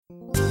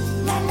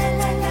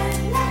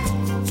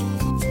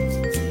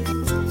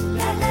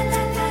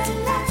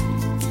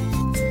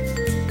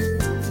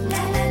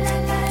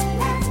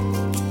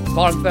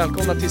Varmt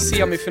välkomna till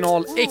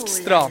semifinal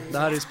extra. Det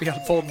här är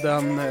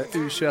spelpodden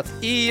U21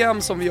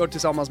 EM som vi gör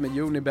tillsammans med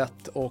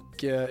Unibet.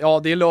 Och ja,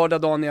 det är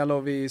lördag, Daniel,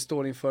 och vi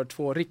står inför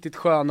 2 riktigt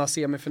sköna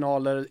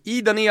semifinaler.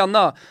 I den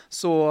ena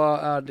så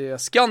är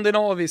det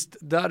skandinaviskt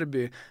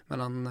derby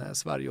mellan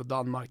Sverige och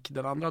Danmark.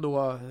 Den andra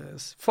då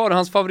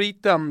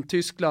förhandsfavoriten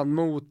Tyskland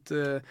mot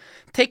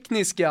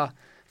tekniska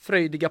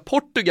fröjdiga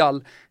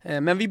Portugal.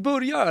 Men vi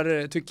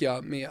börjar, tycker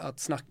jag, med att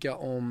snacka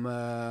om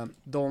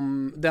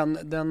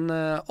den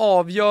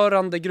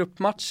avgörande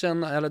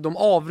gruppmatchen, eller de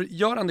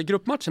avgörande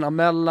gruppmatcherna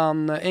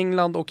mellan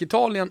England och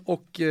Italien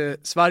och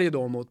Sverige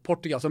då mot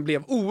Portugal, som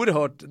blev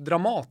oerhört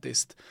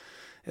dramatiskt.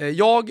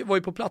 Jag var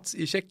ju på plats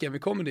i Tjeckien, vi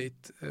kommer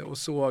dit och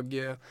såg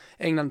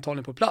England och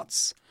Italien på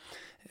plats.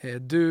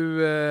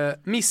 Du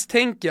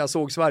misstänker jag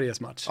såg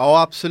Sveriges match.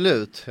 Ja,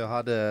 absolut. Jag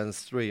hade en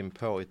stream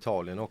på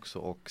Italien också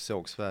och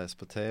såg Sveriges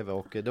på tv.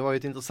 Och det var ju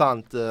ett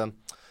intressant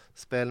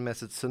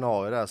spelmässigt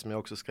scenario där som jag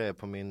också skrev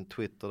på min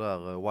Twitter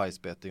där,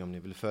 Wisebetting, om ni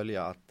vill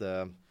följa. Att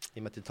i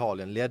och med att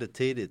Italien ledde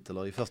tidigt,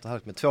 eller i första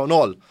halvlek med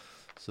 2-0,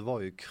 så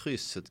var ju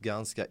krysset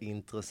ganska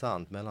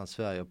intressant mellan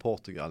Sverige och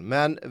Portugal.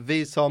 Men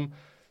vi som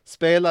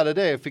spelade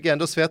det fick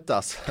ändå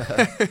svettas.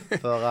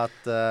 För att,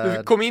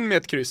 du kom in med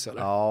ett kryss,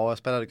 eller? Ja, jag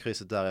spelade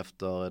krysset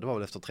därefter. Det var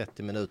väl efter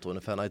 30 minuter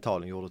ungefär när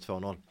Italien gjorde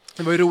 2-0.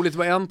 Det var ju roligt, det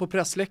var en på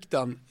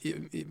pressläktaren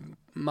i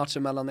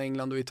matchen mellan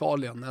England och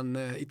Italien.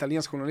 En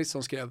italiensk journalist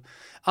som skrev: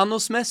 "Hanno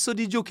smesso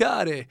di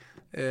giocare."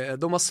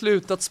 De har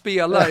slutat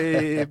spela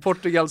i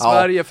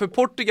Portugal-Sverige. Ja. För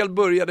Portugal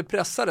började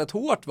pressa rätt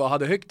hårt,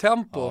 hade högt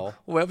tempo. Ja.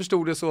 Och vad jag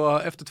förstod det så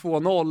efter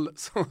 2-0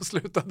 så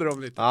slutade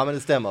de lite. Ja, men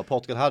det stämmer.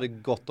 Portugal hade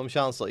gott om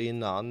chanser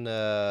innan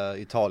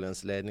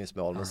Italiens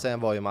ledningsmål. Men sen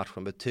var ju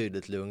matchen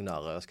betydligt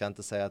lugnare. Jag ska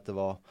inte säga att det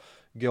var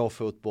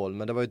gå-fotboll,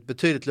 men det var ju ett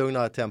betydligt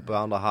lugnare tempo i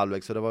andra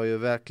halvlek, så det var ju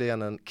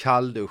verkligen en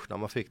kalldusch när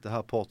man fick det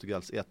här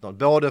Portugals 1-0.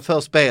 Både för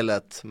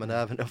spelet, men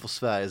även för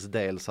Sveriges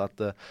del. Så att,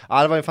 det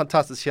var en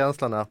fantastisk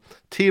känsla när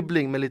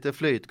Tibbling med lite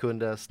flyt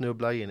kunde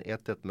snubbla in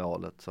 1-1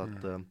 målet. Så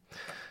att,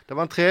 det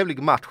var en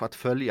trevlig match att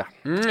följa.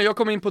 Jag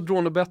kom in på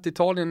Dronobet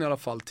Italien i alla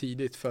fall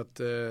tidigt, för att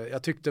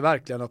jag tyckte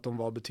verkligen att de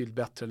var betydligt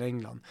bättre än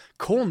England.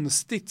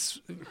 Konstigt,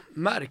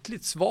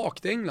 märkligt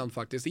svagt England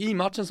faktiskt. I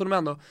matchen som de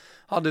ändå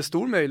hade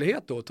stor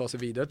möjlighet då att ta sig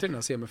vidare till den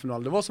här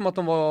semifinalen. Det var som att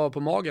de var på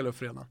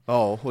Magaluf redan.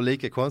 Ja, och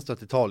lika konstigt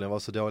att Italien var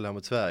så dåliga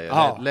mot Sverige.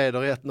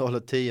 Leder 1-0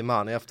 och 10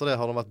 man. Efter det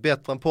har de varit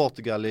bättre än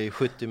Portugal i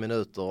 70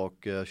 minuter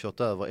och kört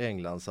över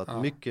England. Så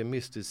att mycket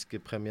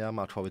mystisk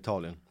premiärmatch av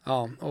Italien.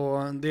 Ja,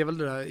 och det är väl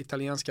det där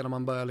italienska när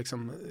man börjar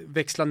liksom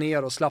växla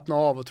ner och slappna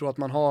av och tro att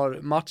man har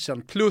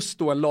matchen. Plus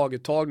då en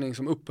laguttagning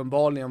som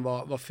uppenbarligen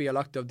var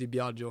felaktig av Di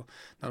Biagio,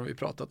 när vi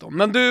pratat om.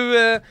 Men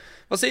du,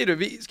 vad säger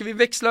du? Ska vi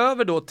växla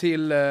över då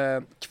till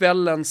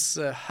kvällens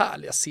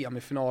härliga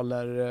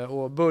semifinaler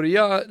och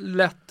börja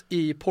lätt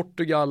i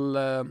Portugal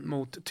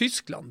mot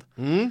Tyskland?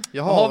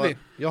 Jag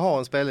har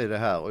en spelare i det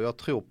här och jag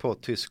tror på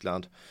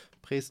Tyskland.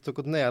 Priset har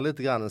gått ner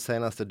lite grann den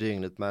senaste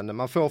dygnet, men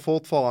man får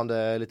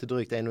fortfarande lite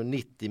drygt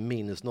 1,90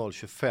 minus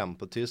 0,25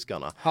 på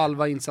tyskarna.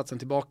 Halva insatsen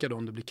tillbaka då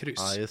om det blir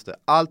kryss. Ja, just det.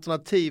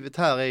 Alternativet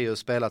här är ju att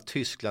spela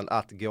Tyskland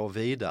att gå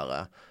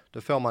vidare.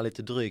 Då får man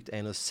lite drygt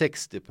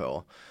 1,60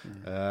 på.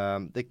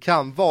 Det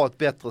kan vara ett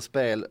bättre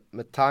spel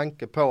med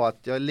tanke på att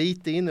jag är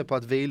lite inne på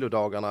att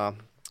vilodagarna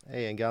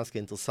är en ganska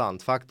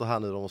intressant faktor här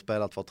nu. De har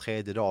spelat var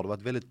tredje dag. Det har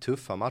varit väldigt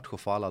tuffa matcher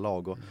för alla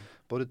lag. Och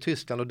både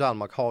Tyskland och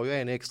Danmark har ju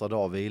en extra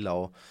dag vila,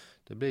 och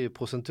det blir ju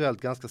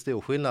procentuellt ganska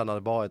stor skillnad när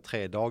det bara är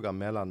 3 dagar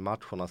mellan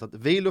matcherna. Så att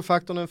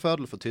vilofaktorn är en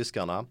fördel för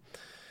tyskarna.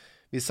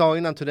 Vi sa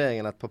innan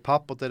turneringen att på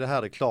pappret är det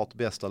här det klart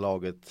bästa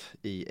laget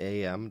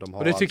i EM.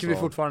 Och det tycker vi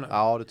fortfarande.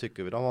 Ja, det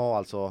tycker vi. De har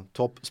alltså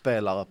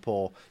toppspelare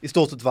på i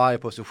stort sett varje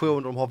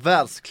position. De har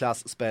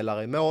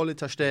världsklasspelare i mål i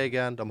Ter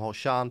Stegen. De har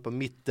Chan på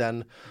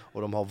mitten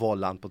och de har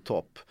Volland på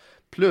topp.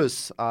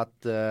 Plus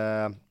att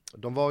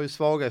de var ju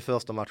svaga i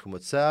första matchen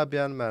mot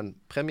Serbien, men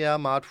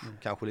premiärmatch,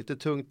 kanske lite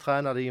tungt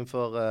tränade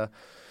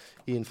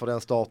inför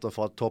den starten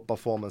för att toppa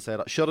formen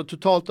sedan. Körde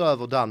totalt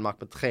över Danmark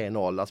med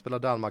 3-0. Där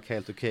spelade Danmark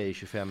helt okej i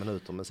 25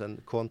 minuter, men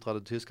sen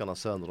kontrade tyskarna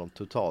sönder dem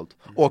totalt.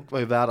 Och var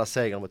ju värda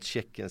segern mot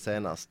Tjeckien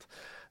senast.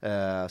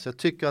 Så jag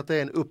tycker att det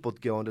är en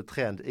uppåtgående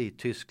trend i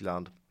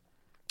Tyskland.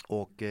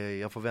 Och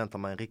jag förväntar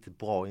mig en riktigt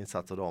bra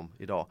insats av dem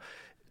idag.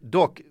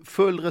 Dock,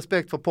 full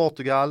respekt för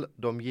Portugal.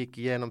 De gick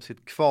igenom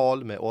sitt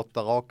kval med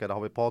 8 raka, det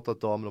har vi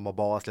pratat om. De har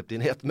bara släppt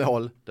in 1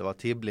 mål, det var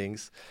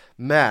Tibblings.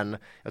 Men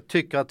jag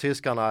tycker att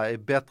tyskarna är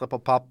bättre på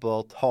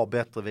pappret, har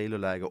bättre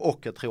viloläge, och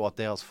jag tror att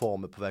deras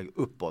form är på väg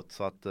uppåt.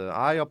 Så att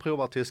jag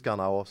provar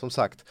tyskarna, och som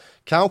sagt,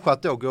 kanske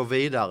att då gå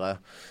vidare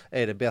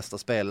är det bästa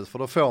spelet. För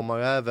då får man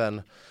ju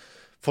även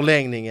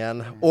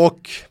förlängningen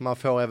och man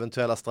får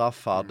eventuella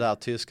straffar där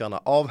tyskarna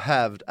av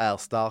hävd är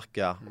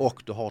starka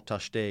och du har Ter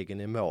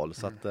Stegen i mål.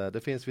 Så att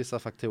det finns vissa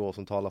faktorer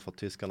som talar för att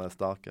tyskarna är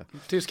starka.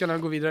 Tyskarna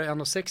går vidare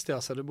 1,60,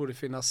 alltså det borde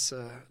finnas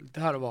lite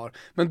här och var.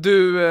 Men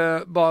du,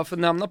 bara för att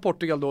nämna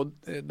Portugal då,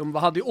 de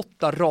hade ju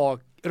 8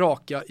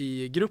 raka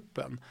i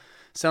gruppen.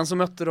 Sen så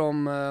mötte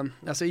de,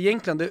 alltså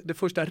egentligen det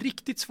första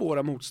riktigt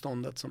svåra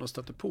motståndet som de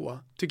stötte på,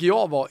 tycker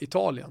jag var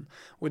Italien.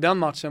 Och i den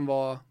matchen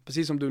var,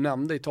 precis som du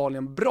nämnde,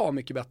 Italien bra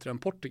mycket bättre än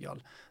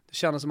Portugal. Det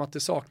kändes som att det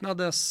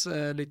saknades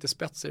lite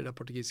spets i det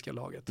portugisiska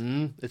laget.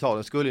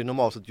 Italien skulle ju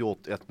normalt sett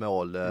gjort ett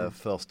mål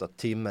första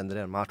timmen i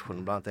den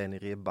matchen, bland annat en i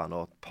ribban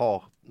och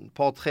ett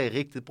par 3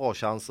 riktigt bra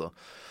chanser.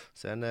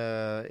 Sen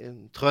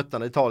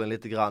tröttnade Italien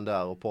lite grann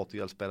där och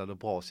Portugal spelade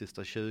bra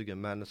sista 20,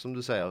 men som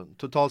du säger,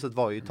 totalt sett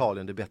var ju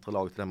Italien det bättre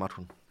laget i den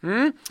matchen.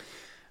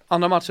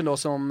 Andra matchen då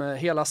som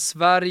hela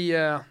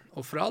Sverige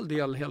och för all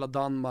del hela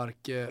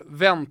Danmark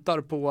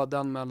väntar på,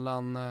 den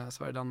mellan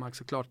Sverige och Danmark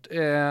såklart.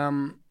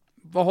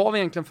 Vad har vi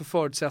egentligen för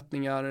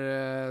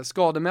förutsättningar?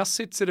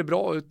 Skademässigt ser det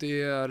bra ut,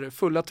 det är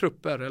fulla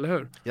trupper, eller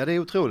hur? Ja, det är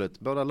otroligt.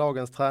 Båda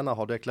lagens tränare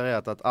har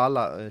deklarerat att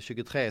alla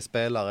 23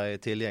 spelare är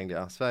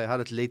tillgängliga. Sverige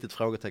hade ett litet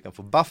frågetecken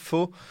för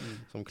Baffo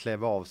som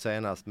klev av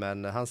senast,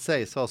 men han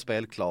sägs vara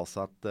spelklar, så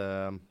att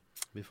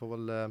vi får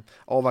väl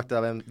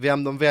avvakta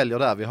vem de väljer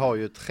där. Vi har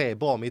ju 3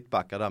 bra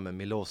mittbackar där med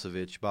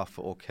Milosevic,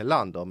 Baffo och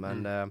Helander,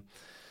 men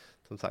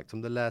som sagt,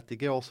 som det lät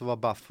igår så var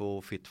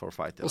Baffo fit for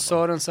fight. Och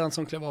Sørensen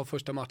som klev av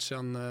första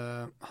matchen,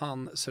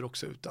 han ser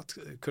också ut att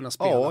kunna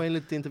spela. Ja,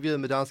 enligt intervju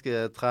med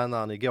danska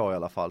tränaren igår i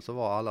alla fall så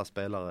var alla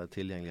spelare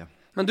tillgängliga.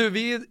 Men du,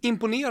 vi är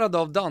imponerade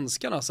av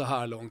danskarna så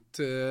här långt.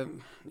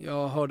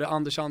 Jag hörde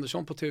Anders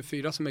Andersson på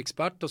TV4 som är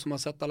expert och som har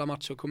sett alla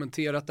matcher och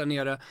kommenterat där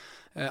nere.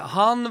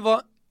 Han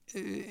var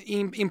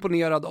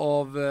imponerad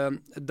av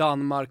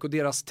Danmark och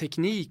deras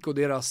teknik och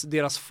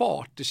deras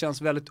fart. Det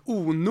känns väldigt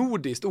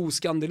onordiskt,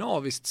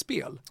 oskandinaviskt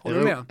spel. Håller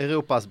du med?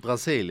 Europas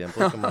Brasilien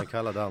brukar man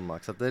kalla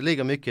Danmark. Så att det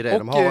ligger mycket i det.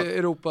 Och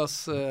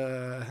Europas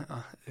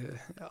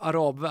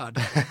arabvärld.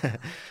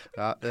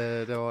 Ja,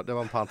 det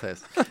var en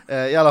parentes.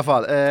 I alla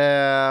fall,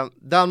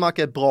 Danmark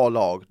är ett bra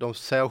lag. De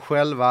säger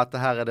själva att det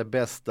här är det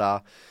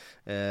bästa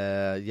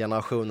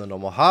generationen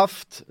de har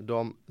haft.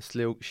 De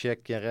slog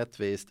Tjeckien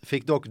rättvist,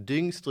 fick dock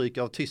dyngstryk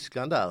av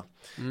Tyskland där.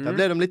 Där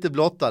blev de lite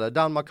blottade.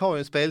 Danmark har ju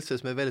en spelstil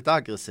som är väldigt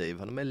aggressiv.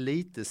 De är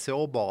lite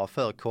sårbara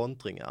för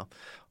kontringar.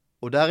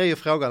 Och där är ju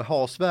frågan,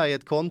 har Sverige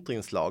ett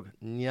kontringslag?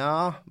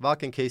 Ja,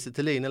 varken Kiese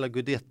Thelin eller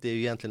Guidetti är ju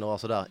egentligen några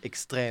sådär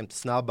extremt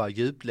snabba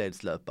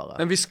djupledslöpare.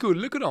 Men vi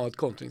skulle kunna ha ett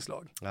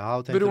kontringslag.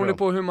 Ja, beroende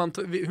på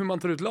hur man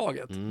tar ut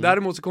laget.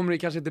 Däremot så kommer det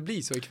kanske inte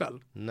bli så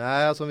ikväll.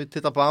 Nej, alltså om vi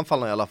tittar på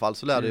anfallarna i alla fall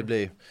så lär det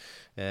bli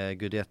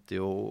Guidetti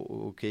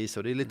och Kiese.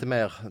 Och det är lite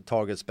mer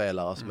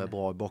targetspelare som är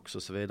bra i box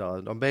och så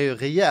vidare. De blir ju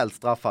rejält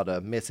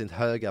straffade med sin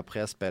höga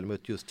pressspel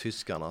mot just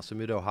tyskarna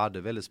som ju då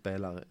hade väldigt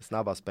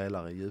snabba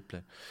spelare i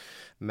djupled.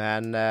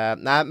 Men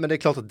men det är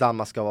klart att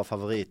Danmark ska vara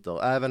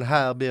favoriter. Även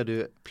här blir det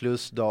ju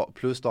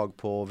plusdag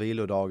på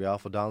vilodagar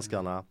för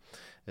danskarna.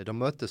 De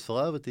möttes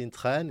för övrigt i en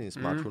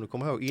träningsmatch och du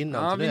kommer ihåg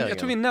innan turneringen. Jag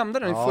tror vi nämnde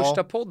den i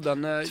första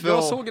podden.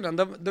 Jag såg den.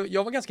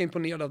 Jag var ganska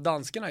imponerad av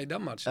danskarna i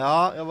den matchen.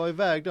 Ja, jag var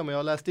iväg då men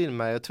jag läste in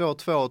mig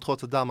 2-2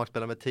 trots att Danmark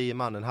spelade med 10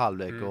 man en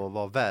halvlek och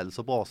var väl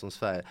så bra som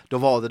Sverige. Då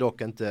var det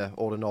dock inte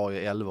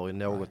ordinarie 11 i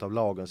något av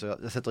lagen så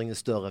jag sätter ingen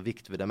större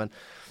vikt vid det. Men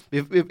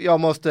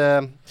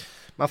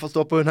man får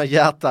stoppa undan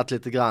hjärtat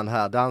lite grann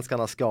här.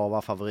 Danskarna ska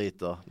vara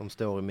favoriter. De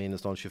står i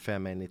minus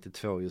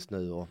 25-1,92 just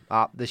nu. Och,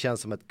 det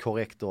känns som ett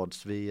korrekt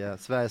odds.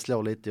 Sverige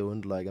slår lite i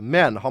underläge.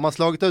 Men har man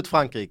slagit ut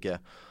Frankrike,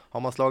 har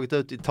man slagit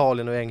ut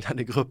Italien och England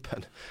i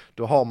gruppen,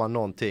 då har man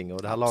någonting.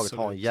 Och det här laget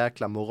har en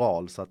jäkla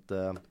moral. Så att,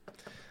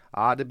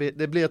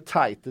 det blir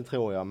tajt, det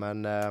tror jag.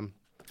 Men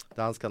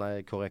danskarna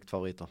är korrekt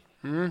favoriter.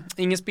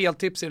 Ingen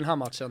speltips i den här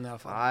matchen i alla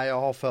fall. Nej,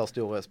 jag har för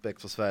stor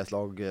respekt för Sveriges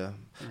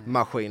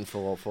lagmaskin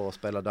för att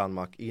spela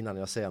Danmark innan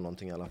jag ser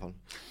någonting i alla fall.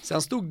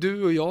 Sen stod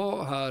du och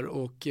jag här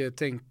och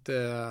tänkte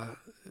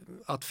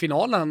att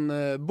finalen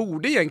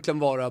borde egentligen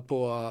vara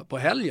på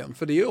helgen,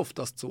 för det är ju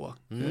oftast så.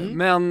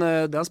 Men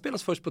den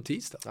spelas först på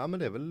tisdag. Ja, men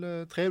det är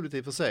väl trevligt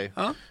i och för sig.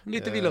 Ja,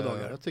 lite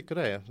vilodagar. Jag tycker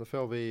det. Så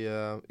får vi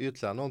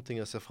ytterligare någonting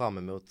att se fram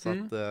emot. Så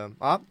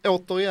att,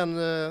 återigen,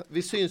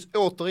 vi syns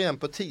återigen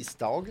på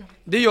tisdag.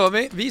 Det gör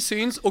vi. Vi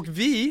syns och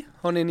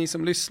ni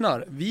som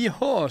lyssnar, vi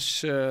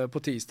hörs på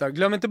tisdag.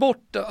 Glöm inte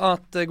bort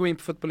att gå in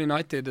på Football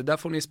United. Där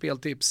får ni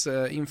speltips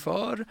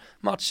inför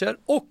matcher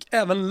och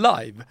även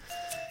live.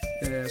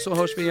 Så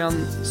hörs vi igen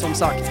som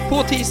sagt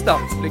på tisdag.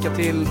 Lycka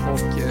till och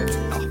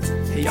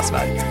heja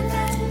Sverige!